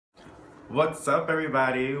What's up,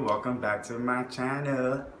 everybody? Welcome back to my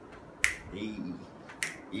channel.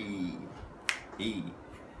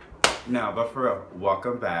 No, but for real,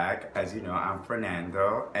 welcome back. As you know, I'm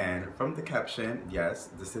Fernando, and from the caption, yes,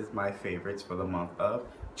 this is my favorites for the month of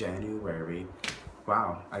January.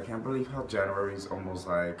 Wow, I can't believe how January is almost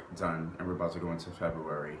like done, and we're about to go into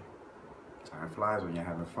February. Time flies when you're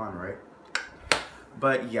having fun, right?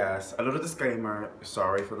 But yes, a little disclaimer,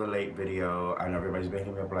 sorry for the late video. I know everybody's been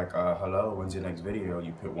hitting me up like, hello, when's your next video?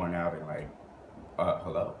 You put one out and like,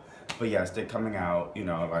 hello. But yes, they're coming out, you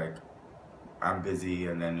know, like, I'm busy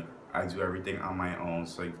and then I do everything on my own.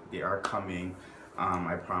 So they are coming,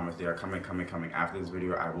 I promise they are coming. After this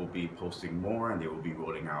video, I will be posting more and they will be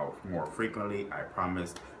rolling out more frequently. I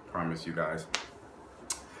promise you guys.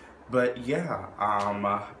 But yeah,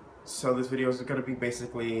 so this video is gonna be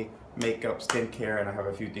basically makeup, skincare, and I have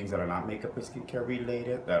a few things that are not makeup and skincare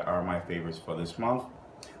related that are my favorites for this month.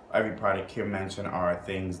 Every product here mentioned are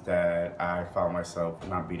things that I found myself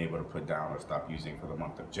not being able to put down or stop using for the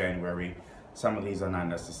month of January. Some of these are not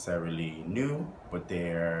necessarily new, but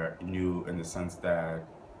they're new in the sense that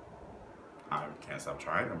I can't stop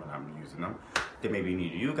trying them and I'm using them. They may be new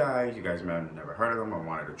to you guys. You guys may have never heard of them or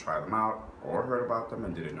wanted to try them out or heard about them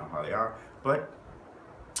and didn't know how they are, but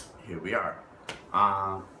here we are.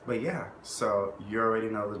 But yeah, so you already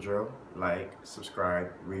know the drill. Like,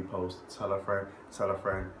 subscribe, repost, tell a friend, tell a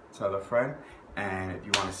friend, tell a friend. And if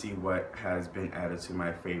you want to see what has been added to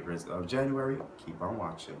my favorites of January, keep on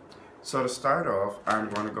watching. So to start off, I'm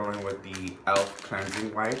going to go in with the E.L.F.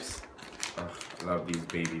 cleansing wipes. I love these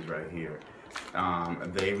babies right here.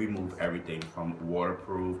 They remove everything from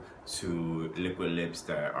waterproof to liquid lips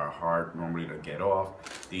that are hard normally to get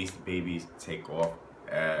off. These babies take off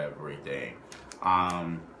everything.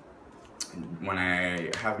 When I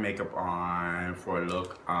have makeup on for a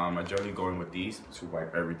look, I generally go in with these to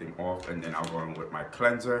wipe everything off, and then I'll go in with my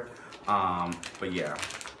cleanser. But yeah,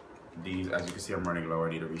 these, as you can see, I'm running low. I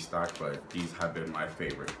need to restock, but these have been my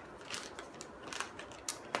favorite.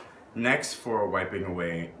 Next, for wiping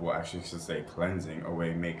away, well, actually I should say cleansing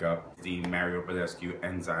away makeup, the Badescue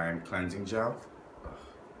Enzyme cleansing gel.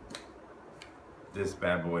 This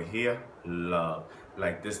bad boy here, love.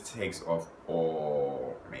 Like, this takes off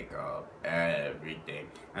all makeup, everything.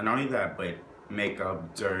 And not only that, but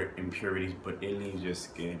makeup, dirt, impurities, but it leaves your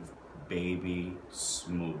skin baby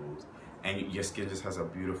smooth. And your skin just has a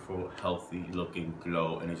beautiful, healthy looking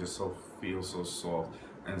glow, and it just feels so soft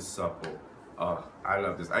and supple. I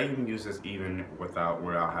love this. I even use this even without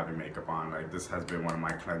having makeup on. Like, this has been one of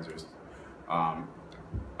my cleansers, one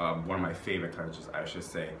of my favorite cleansers, I should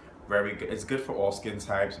say. Very good. It's good for all skin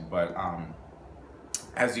types, but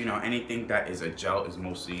as you know, anything that is a gel is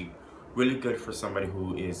mostly really good for somebody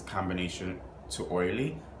who is combination to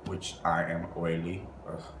oily, which I am oily.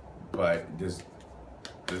 But this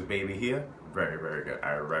baby here, very good.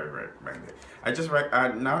 I very recommend it. I just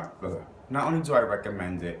not only do I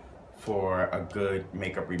recommend it for a good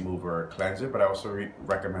makeup remover cleanser, but I also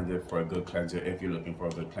recommend it for a good cleanser if you're looking for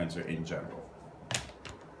a good cleanser in general.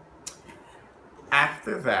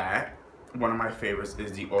 After that, one of my favorites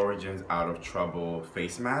is the Origins Out of Trouble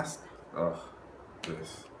face mask.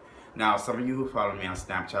 This. Now, some of you who follow me on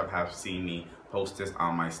Snapchat have seen me post this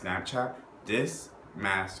on my Snapchat. This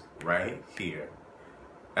mask right here,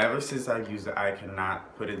 ever since I've used it, I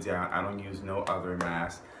cannot put it down. I don't use no other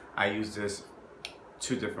mask. I use this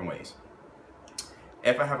two different ways.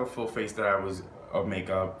 If I have a full face that I was of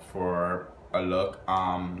makeup for a look,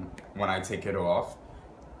 when I take it off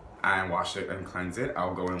and wash it and cleanse it,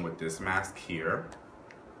 I'll go in with this mask here,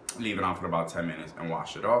 leave it on for about 10 minutes and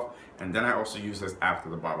wash it off. And then I also use this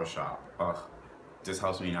after the barbershop. This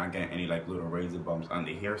helps me not get any like little razor bumps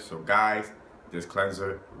under here. So guys, this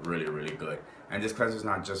cleanser, really good. And this cleanser is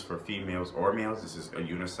not just for females or males. This is a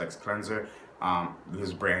unisex cleanser.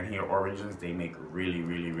 This brand here, Origins, they make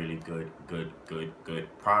really good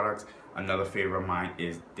products. Another favorite of mine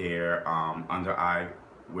is their under eye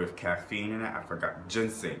with caffeine in it. I forgot,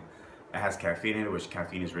 ginseng. It has caffeine in it, which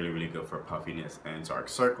caffeine is really good for puffiness and dark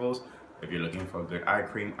circles. If you're looking for a good eye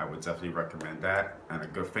cream, I would definitely recommend that. And a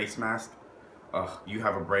good face mask. You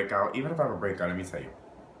have a breakout. Even if I have a breakout, let me tell you.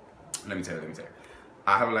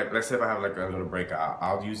 I have like, let's say if I have like a little breakout,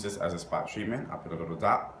 I'll use this as a spot treatment. I'll put a little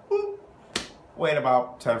dot, boop, wait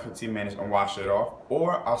about 10-15 minutes and wash it off.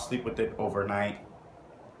 Or I'll sleep with it overnight.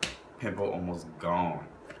 Pimple almost gone.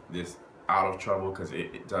 This Out of Trouble, because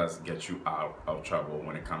it does get you out of trouble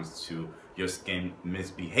when it comes to your skin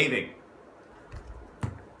misbehaving.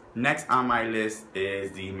 Next on my list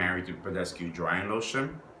is the Badescue Drying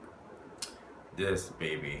Lotion. This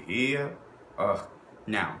baby here,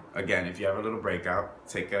 Now, again, if you have a little breakout,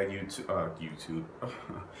 take a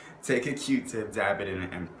take a Q-tip, dab it in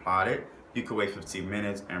it, and plot it. You could wait 15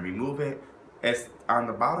 minutes and remove it. It's on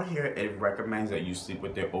the bottle here. It recommends that you sleep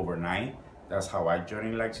with it overnight. That's how I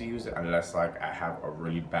generally like to use it, unless like I have a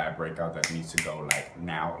really bad breakout that needs to go like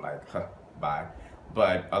now, like bye.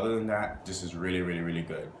 But other than that, this is really, really, really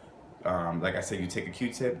good. Like I said, you take a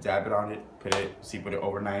Q-tip, dab it on it, put it, sleep with it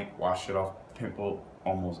overnight, wash it off, pimple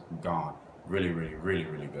almost gone. Really, really, really,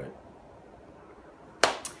 really good.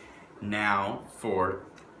 Now for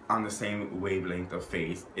on the same wavelength of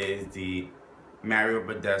face is the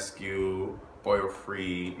Badescue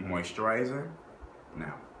oil-free moisturizer.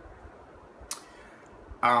 Now,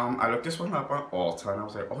 I looked this one up on Ulta and I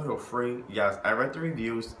was like, oil-free? Yes, I read the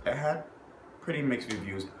reviews. It had pretty mixed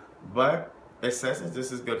reviews, but it says that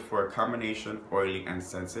this is good for a combination oily and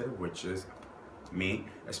sensitive, which is me.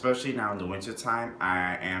 Especially now in the winter time,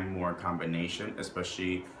 I am more combination,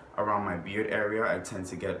 especially around my beard area. I tend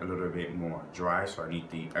to get a little bit more dry, so I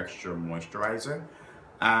need the extra moisturizer.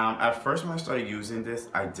 At first when I started using this,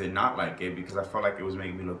 I did not like it because I felt like it was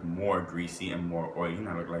making me look more greasy and more oily, and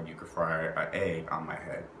I looked like you could fry an egg on my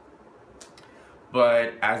head.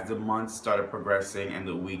 But as the months started progressing and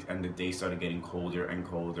the weeks and the days started getting colder and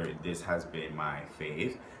colder, this has been my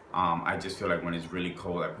fave. I just feel like when it's really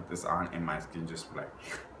cold, I put this on and my skin just like,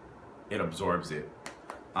 it absorbs it.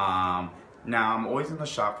 Now I'm always in the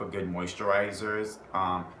shop for good moisturizers.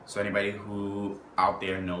 So anybody who out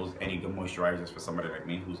there knows any good moisturizers for somebody like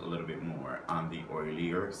me who's a little bit more on the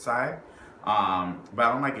oilier side. But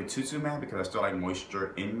I don't like it too matte because I still like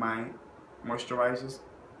moisture in my moisturizers.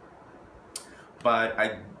 But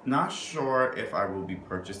I'm not sure if I will be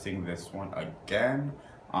purchasing this one again.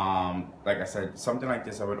 Like I said, something like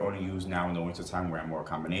this I would only use now in the winter time where I'm more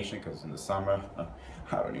combination, because in the summer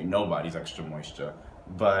I don't need nobody's extra moisture.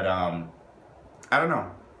 But I don't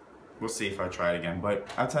know, we'll see if I try it again.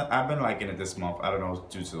 But I've been liking it this month. I don't know,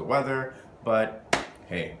 it's due to the weather, but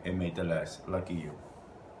hey, it made the list. Lucky you.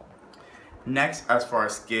 Next, as far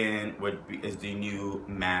as skin is the new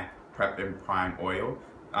MAC Prep and Prime Oil.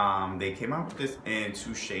 They came out with this in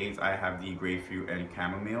 2 shades. I have the grapefruit and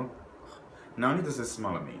chamomile. Not only does it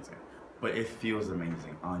smell amazing, but it feels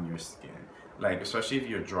amazing on your skin. Like, especially if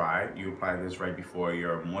you're dry, you apply this right before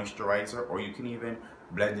your moisturizer, or you can even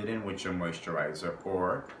blend it in with your moisturizer,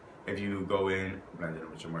 or if you go in, blend it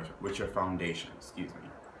in with your foundation, excuse me.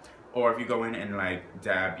 Or if you go in and like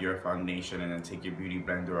dab your foundation and then take your beauty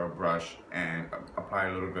blender or brush and apply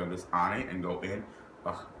a little bit of this on it and go in,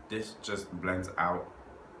 this just blends out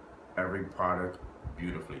every product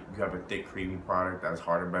beautifully. You have a thick creamy product that's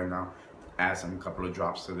hard to blend out, add some couple of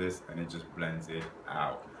drops to this and it just blends it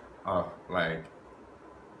out. Like,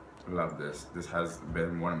 love this. This has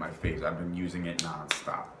been one of my favorites. I've been using it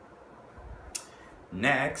non-stop.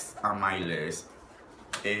 Next on my list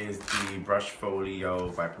is the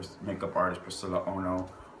Brushfolio by makeup artist Priscilla Ono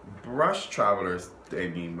Brush Travelers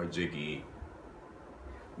thingy majiggy.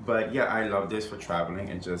 But yeah, I love this for traveling.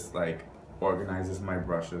 It just like organizes my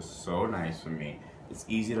brushes so nice for me. It's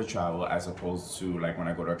easy to travel as opposed to like when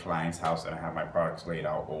I go to a client's house and I have my products laid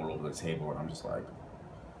out all over the table and I'm just like,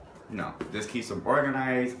 no, this keeps them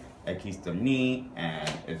organized, it keeps them neat, and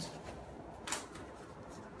it's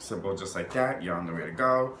simple just like that. You're on the way to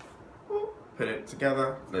go. Put it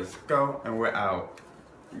together, let's go, and we're out.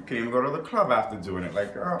 You can even go to the club after doing it.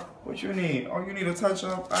 Like, girl, what you need? Oh, you need a touch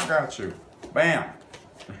up? I got you. Bam.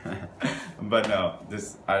 But no,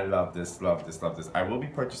 this, I love this, love this, love this. I will be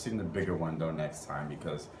purchasing the bigger one though next time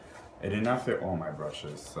because it did not fit all my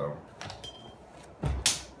brushes, so.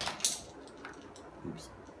 Oops.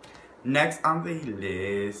 Next on the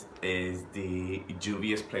list is the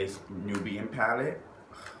Juvias Place Nubian palette.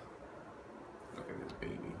 Look at this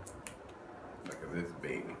baby. Look at this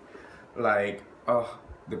baby. Like,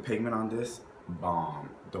 the pigment on this, bomb.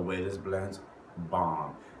 The way this blends,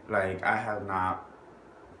 bomb. Like, I have not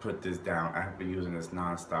put this down. I have been using this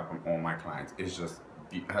non-stop on all my clients. It's just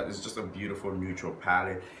a beautiful neutral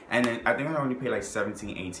palette. And then I think I only paid like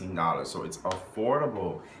 $17, $18, so it's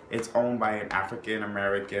affordable. It's owned by an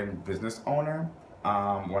African-American business owner.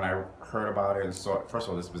 When I heard about it and saw it, first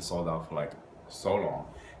of all, this has been sold out for like so long.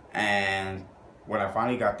 And when I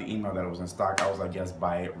finally got the email that it was in stock, I was like, yes,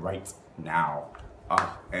 buy it right now.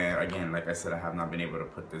 And again, like I said, I have not been able to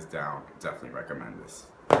put this down. Definitely recommend this.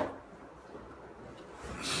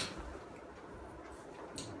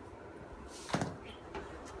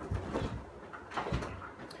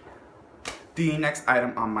 The next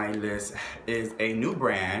item on my list is a new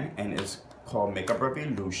brand and it's called Makeup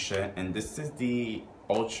Revolution, and this is the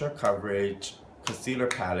Ultra Coverage Concealer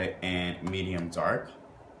Palette in Medium Dark.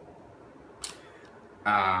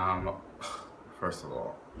 Um, first of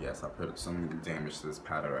all, yes, I put some damage to this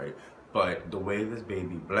powder, right? But the way this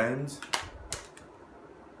baby blends,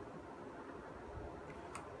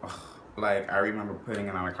 like I remember putting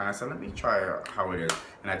it on a client. I said, let me try how it is.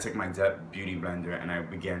 And I took my Depth Beauty Blender and I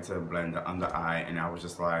began to blend the under eye, and I was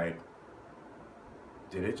just like,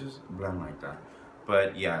 did it just blend like that?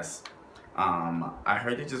 But yes, I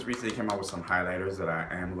heard they just recently came out with some highlighters that I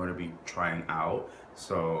am going to be trying out.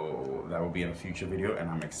 So that will be in a future video, and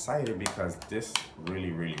I'm excited because this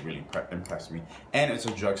really impressed me. And it's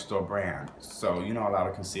a drugstore brand. So, you know, a lot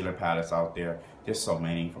of concealer palettes out there. There's so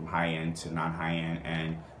many from high-end to non-high-end,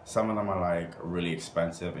 and some of them are like really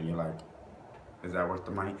expensive, and you're like, is that worth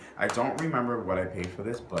the money? I don't remember what I paid for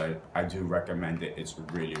this, but I do recommend it. It's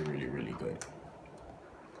really good.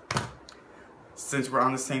 Since we're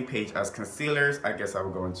on the same page as concealers, I guess I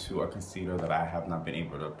will go into a concealer that I have not been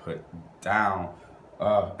able to put down.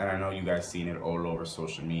 And I know you guys seen it all over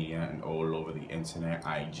social media and all over the internet,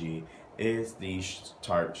 IG, is the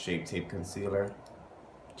Tarte Shape Tape Concealer.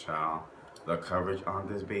 Child, the coverage on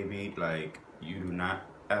this baby, like, you do not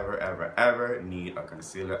ever need a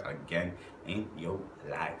concealer again in your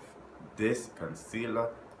life. This concealer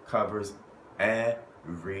covers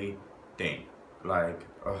everything. Like,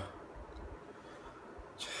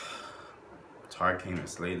 Tarte came and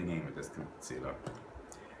slayed the game with this concealer.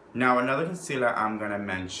 Now, another concealer I'm gonna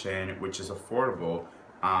mention, which is affordable,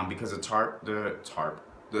 because the Tarte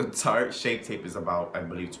Shape Tape is about, I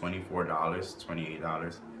believe, $24,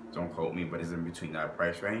 $28. Don't quote me, but it's in between that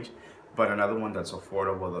price range. But another one that's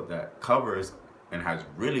affordable that covers and has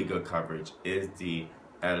really good coverage is the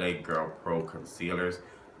LA Girl Pro Concealers.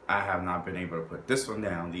 I have not been able to put this one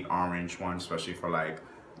down, the orange one, especially for like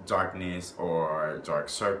darkness or dark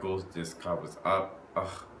circles. This covers up.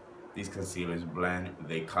 These concealers blend,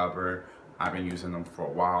 they cover. I've been using them for a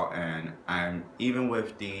while, and I'm even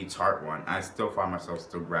with the Tarte one, I still find myself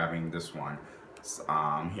still grabbing this one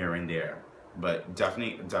here and there. But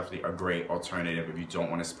definitely a great alternative if you don't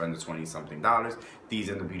want to spend the $20-something. These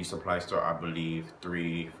in the beauty supply store, I believe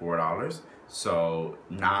 $3-4. So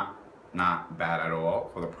not bad at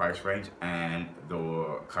all for the price range and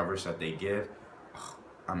the coverage that they give.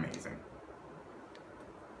 Amazing.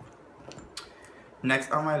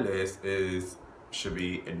 Next on my list should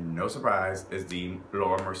be no surprise, is the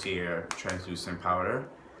Laura Mercier translucent powder.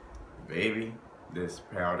 Baby, this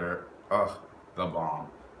powder, the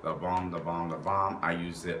bomb. I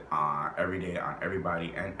use it every day on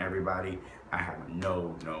everybody and everybody. I have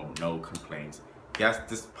no complaints. Yes,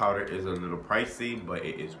 this powder is a little pricey, but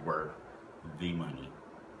it is worth the money.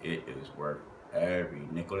 It is worth every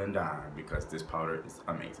nickel and dime because this powder is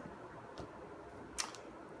amazing.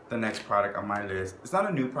 The next product on my list, it's not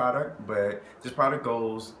a new product, but this product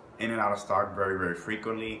goes in and out of stock very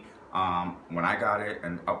frequently. When I got it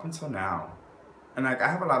and up until now, and like I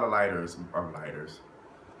have a lot of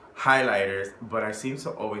highlighters, but I seem to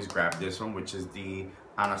always grab this one, which is the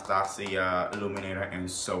Anastasia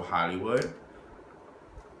Soo Hollywood.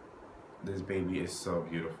 This baby is so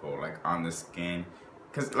beautiful, like on the skin,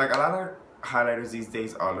 because like a lot of highlighters these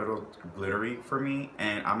days are a little glittery for me,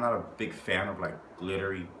 and I'm not a big fan of like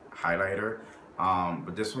glittery highlighter,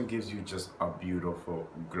 but this one gives you just a beautiful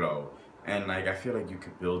glow, and like I feel like you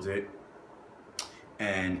could build it,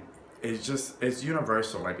 and it's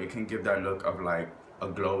universal. Like it can give that look of like a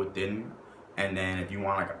glow within, and then if you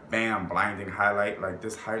want like a bam blinding highlight, like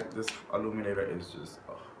this illuminator is just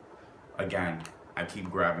again, I keep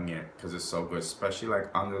grabbing it because it's so good, especially like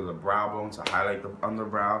under the brow bone to highlight the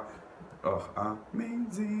underbrow.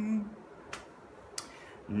 Amazing.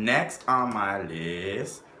 Next on my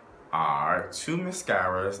list are two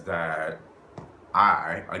mascaras that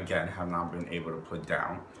I, again, have not been able to put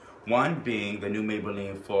down. One being the new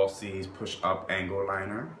Maybelline Falsies Push Up Angle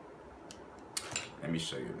Liner. Let me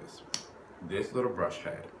show you this. This little brush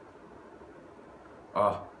head.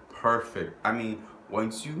 Perfect. I mean,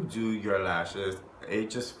 once you do your lashes,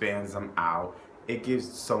 it just fans them out. It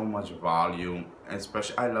gives so much volume, and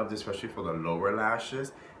especially I love this especially for the lower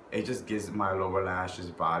lashes. It just gives my lower lashes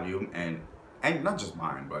volume, and not just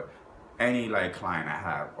mine, but any like client I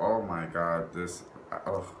have. Oh my god, this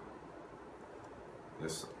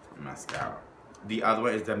mascara. The other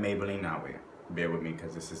one is the Maybelline. Now wait, bear with me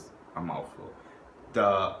because this is a mouthful.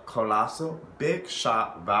 The Colossal Big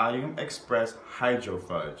Shot Volum'Express Hydro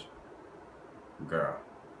Fudge. Girl.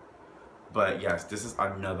 But yes, this is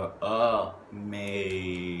another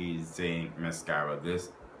amazing mascara. Look at this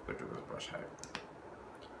brush head.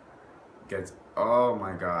 Gets, oh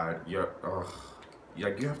my god, you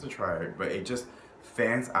have to try it, but it just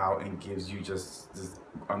fans out and gives you just this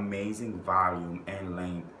amazing volume and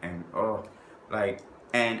length, and like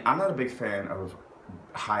And I'm not a big fan of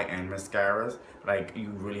high-end mascaras. Like, you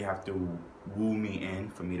really have to woo me in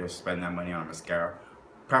for me to spend that money on a mascara.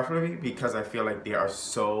 Preferably because I feel like there are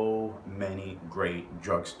so many great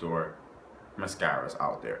drugstore mascaras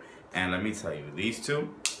out there. And let me tell you, these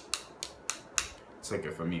two took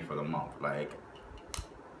it for me for the month. Like,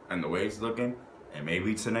 and the way it's looking, and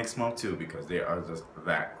maybe to next month too, because they are just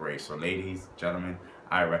that great. So ladies, gentlemen,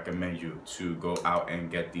 I recommend you to go out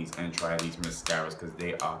and get these and try these mascaras because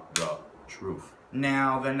they are the truth.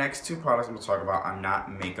 Now, the next two products I'm going to talk about are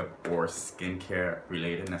not makeup or skincare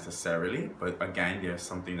related necessarily, but again, there's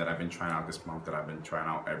something that I've been trying out this month that I've been trying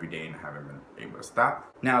out every day and haven't been able to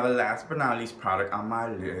stop. Now, the last but not least product on my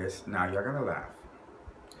list, now you're going to laugh,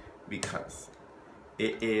 because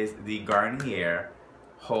it is the Garnier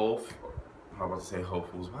Whole Foods,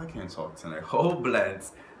 why can't I talk tonight? Whole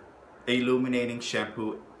Blends Illuminating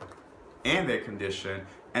Shampoo and their condition,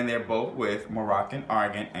 and they're both with Moroccan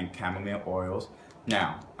argan and chamomile oils.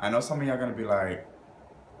 Now, I know some of y'all gonna be like,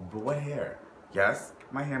 but what hair? Yes,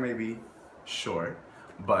 my hair may be short,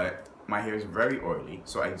 but my hair is very oily,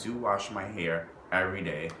 so I do wash my hair every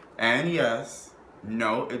day. And yes,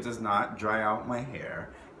 no, it does not dry out my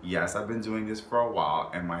hair. Yes, I've been doing this for a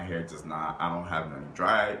while, and my hair does not, I don't have any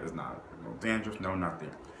dry, there's not no dandruff, no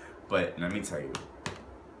nothing. But let me tell you,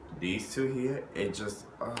 these two here, it just,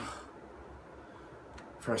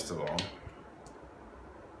 first of all,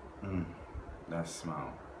 that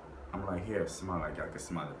smell. I'm like, here, smell like I can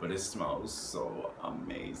smell it, but it smells so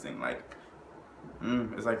amazing. Like,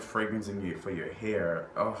 it's like fragrance in you for your hair.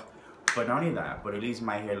 But not only that, but it leaves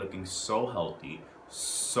my hair looking so healthy,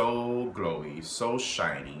 so glowy, so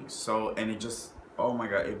shiny, and it just, oh my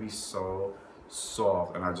God, it'd be so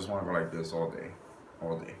soft, and I just want to go like this all day,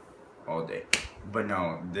 all day, all day. But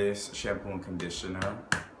no, this shampoo and conditioner,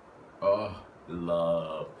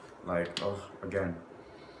 love. Like, again,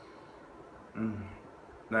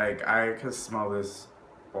 like, I could smell this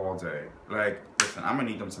all day. Like, listen, I'm gonna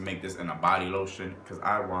need them to make this in a body lotion, because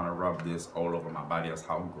I want to rub this all over my body. That's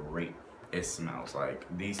how great it smells. Like,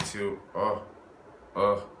 these two,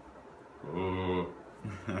 well,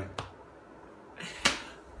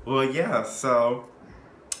 yeah, so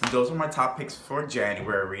those were my top picks for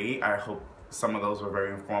January. I hope some of those were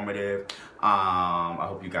very informative. I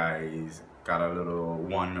hope you guys got a little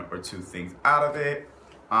one or two things out of it.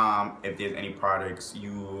 If there's any products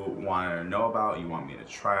you want to know about, you want me to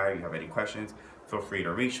try, you have any questions, feel free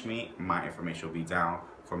to reach me. My information will be down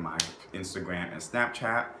for my Instagram and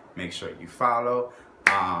Snapchat. Make sure you follow.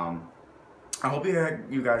 I hope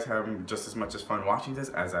you guys have just as much as fun watching this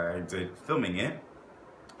as I did filming it,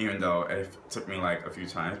 even though it took me like a few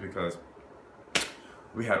times because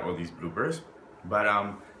we had all these bloopers. But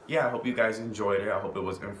yeah, I hope you guys enjoyed it. I hope it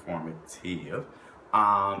was informative.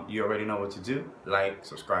 You already know what to do. Like,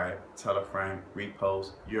 subscribe, tell a friend,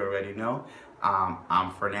 repost. You already know.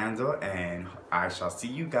 I'm Fernando, and I shall see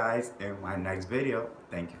you guys in my next video.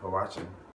 Thank you for watching.